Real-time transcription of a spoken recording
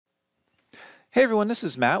Hey everyone, this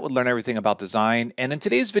is Matt with Learn Everything About Design, and in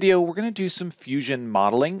today's video we're going to do some fusion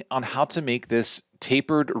modeling on how to make this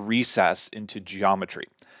tapered recess into geometry.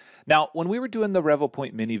 Now, when we were doing the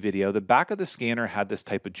Revopoint Mini video, the back of the scanner had this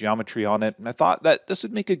type of geometry on it, and I thought that this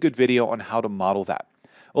would make a good video on how to model that.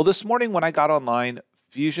 Well, this morning when I got online,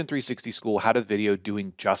 Fusion 360 School had a video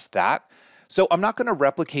doing just that. So I'm not going to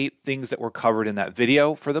replicate things that were covered in that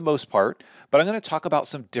video for the most part, but I'm going to talk about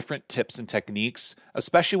some different tips and techniques,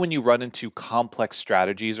 especially when you run into complex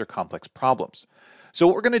strategies or complex problems. So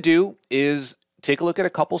what we're going to do is take a look at a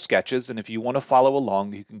couple sketches, and if you want to follow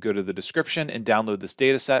along, you can go to the description and download this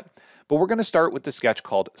data set. But we're going to start with the sketch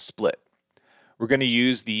called Split. We're going to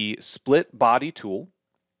use the Split Body tool.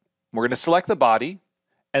 We're going to select the body,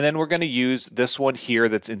 and then we're going to use this one here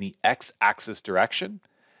that's in the X-axis direction.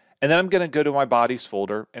 And then I'm going to go to my bodies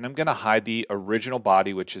folder and I'm going to hide the original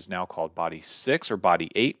body, which is now called body 6 or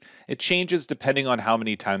body 8. It changes depending on how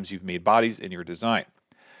many times you've made bodies in your design.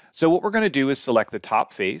 So what we're going to do is select the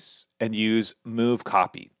top face and use move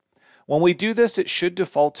copy. When we do this, it should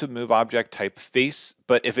default to move object type face,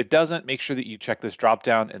 but if it doesn't, make sure that you check this drop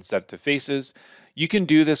down and set it to faces. You can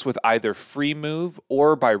do this with either free move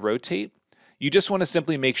or by rotate. You just want to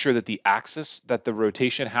simply make sure that the axis that the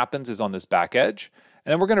rotation happens is on this back edge.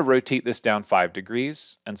 And then we're going to rotate this down 5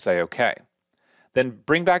 degrees and say OK. Then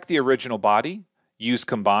bring back the original body, use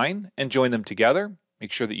combine, and join them together.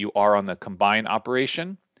 Make sure that you are on the combine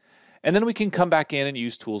operation. And then we can come back in and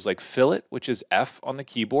use tools like fillet, which is F on the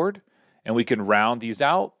keyboard. And we can round these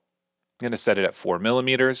out. I'm going to set it at 4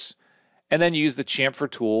 millimeters. And then use the chamfer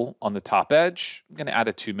tool on the top edge. I'm going to add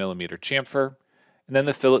a 2 millimeter chamfer. And then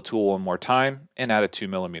the fillet tool one more time and add a 2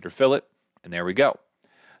 millimeter fillet. And there we go.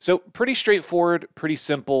 So pretty straightforward, pretty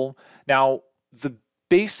simple. Now, the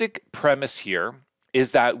basic premise here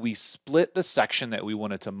is that we split the section that we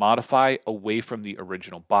wanted to modify away from the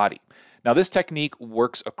original body. Now, this technique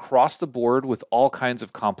works across the board with all kinds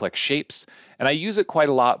of complex shapes, and I use it quite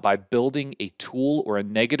a lot by building a tool or a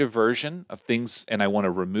negative version of things and I want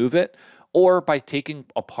to remove it, or by taking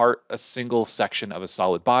apart a single section of a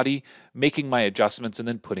solid body, making my adjustments, and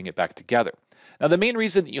then putting it back together. Now, the main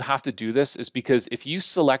reason that you have to do this is because if you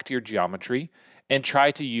select your geometry and try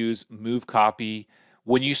to use move copy,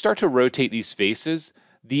 when you start to rotate these faces,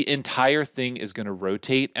 the entire thing is going to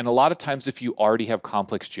rotate. And a lot of times, if you already have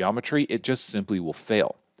complex geometry, it just simply will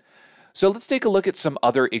fail. So let's take a look at some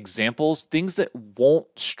other examples, things that won't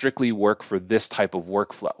strictly work for this type of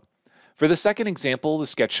workflow. For the second example, the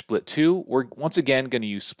sketch Split 2, we're once again going to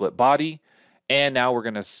use split body. And now we're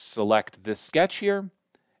going to select this sketch here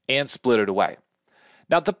and split it away.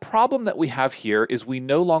 Now, the problem that we have here is we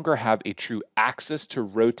no longer have a true axis to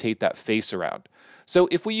rotate that face around. So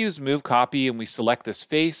if we use move copy and we select this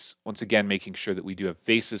face, once again making sure that we do have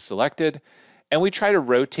faces selected, and we try to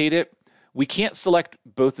rotate it, we can't select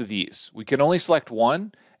both of these. We can only select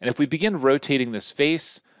one, and if we begin rotating this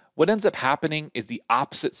face, what ends up happening is the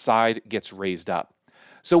opposite side gets raised up.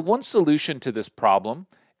 So one solution to this problem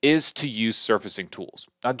is to use surfacing tools.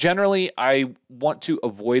 Now, generally, I want to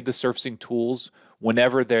avoid the surfacing tools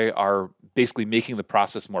whenever they are basically making the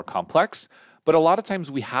process more complex, but a lot of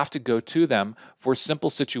times we have to go to them for simple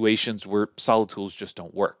situations where solid tools just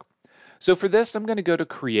don't work. So for this, I'm going to go to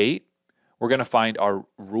Create. We're going to find our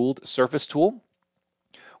ruled surface tool.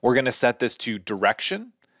 We're going to set this to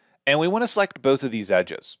Direction, and we want to select both of these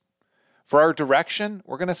edges. For our direction,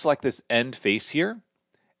 we're going to select this end face here,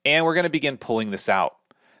 and we're going to begin pulling this out.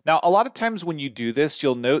 Now, a lot of times when you do this,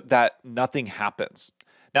 you'll note that nothing happens.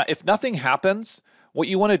 Now, if nothing happens, what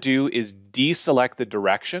you want to do is deselect the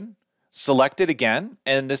direction, select it again,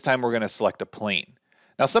 and this time we're going to select a plane.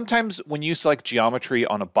 Now, sometimes when you select geometry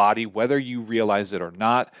on a body, whether you realize it or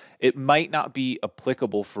not, it might not be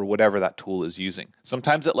applicable for whatever that tool is using.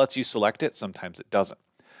 Sometimes it lets you select it, sometimes it doesn't.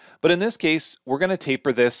 But in this case, we're going to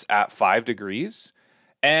taper this at 5 degrees,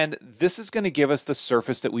 and this is going to give us the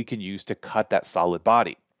surface that we can use to cut that solid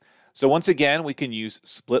body. So once again, we can use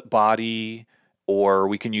split body, or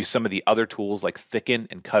we can use some of the other tools like thicken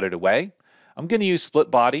and cut it away. I'm going to use split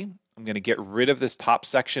body. I'm going to get rid of this top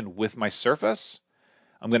section with my surface.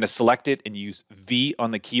 I'm going to select it and use V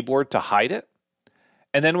on the keyboard to hide it.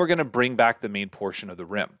 And then we're going to bring back the main portion of the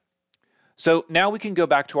rim. So now we can go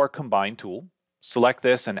back to our combine tool, select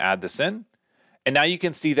this and add this in. And now you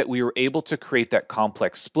can see that we were able to create that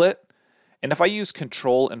complex split. And if I use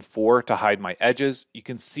Control and 4 to hide my edges, you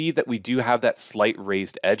can see that we do have that slight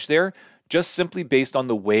raised edge there, just simply based on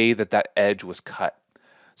the way that that edge was cut.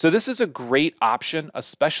 So this is a great option,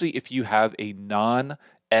 especially if you have a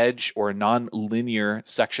non-edge or a non-linear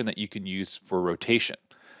section that you can use for rotation.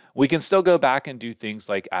 We can still go back and do things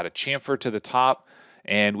like add a chamfer to the top.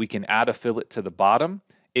 and we can add a fillet to the bottom.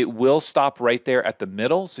 It will stop right there at the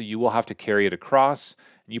middle, so you will have to carry it across,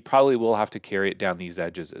 and you probably will have to carry it down these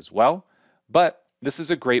edges as well. But this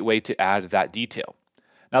is a great way to add that detail.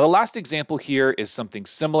 Now the last example here is something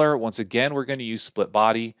similar. Once again, we're going to use split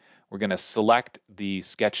body. We're going to select the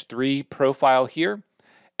Sketch 3 profile here.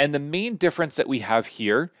 And the main difference that we have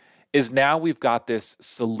here is now we've got this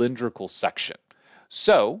cylindrical section.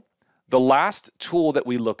 So the last tool that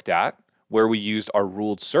we looked at, where we used our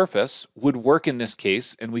ruled surface, would work in this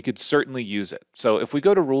case, and we could certainly use it. So if we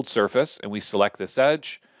go to ruled surface and we select this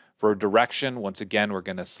edge for direction, once again, we're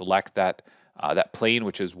going to select that plane,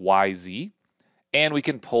 which is YZ, and we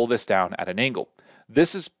can pull this down at an angle.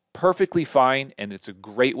 This is perfectly fine, and it's a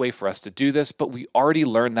great way for us to do this, but we already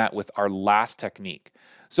learned that with our last technique.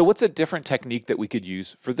 So what's a different technique that we could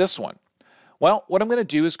use for this one? Well, what I'm going to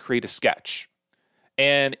do is create a sketch.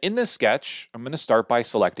 And in this sketch, I'm going to start by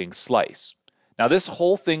selecting Slice. Now this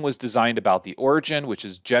whole thing was designed about the origin, which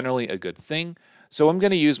is generally a good thing. So I'm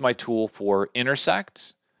going to use my tool for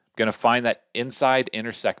Intersect. I'm going to find that inside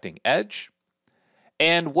intersecting edge.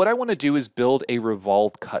 And what I want to do is build a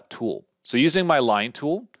Revolve Cut tool. So using my line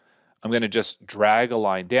tool, I'm going to just drag a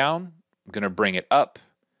line down. I'm going to bring it up,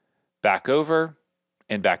 back over,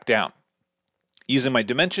 and back down. Using my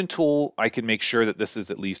dimension tool, I can make sure that this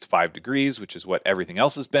is at least 5 degrees, which is what everything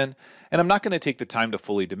else has been. And I'm not going to take the time to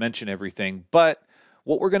fully dimension everything, but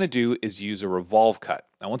what we're going to do is use a Revolve Cut.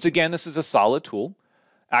 Now, once again, this is a solid tool.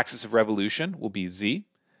 Axis of revolution will be Z,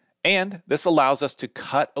 and this allows us to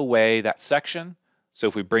cut away that section. So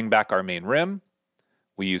if we bring back our main rim,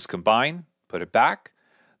 we use combine, put it back.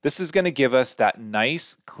 This is going to give us that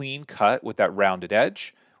nice clean cut with that rounded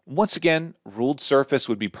edge. Once again, ruled surface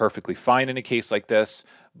would be perfectly fine in a case like this,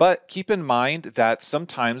 but keep in mind that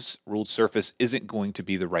sometimes ruled surface isn't going to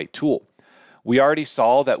be the right tool. We already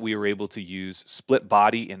saw that we were able to use split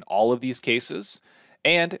body in all of these cases,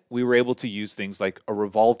 and we were able to use things like a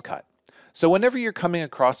revolved cut. So whenever you're coming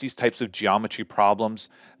across these types of geometry problems,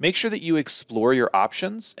 make sure that you explore your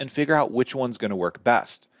options and figure out which one's going to work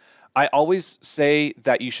best. I always say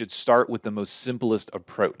that you should start with the most simplest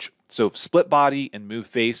approach. So if split body and move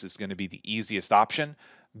face is going to be the easiest option,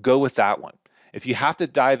 go with that one. If you have to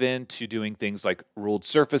dive into doing things like ruled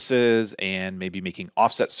surfaces and maybe making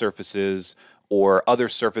offset surfaces or other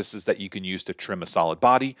surfaces that you can use to trim a solid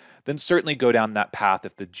body, then certainly go down that path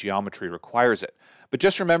if the geometry requires it. But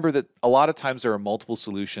just remember that a lot of times there are multiple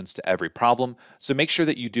solutions to every problem, so make sure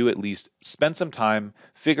that you do at least spend some time,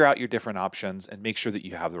 figure out your different options, and make sure that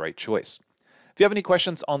you have the right choice. If you have any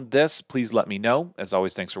questions on this, please let me know. As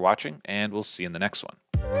always, thanks for watching, and we'll see you in the next one.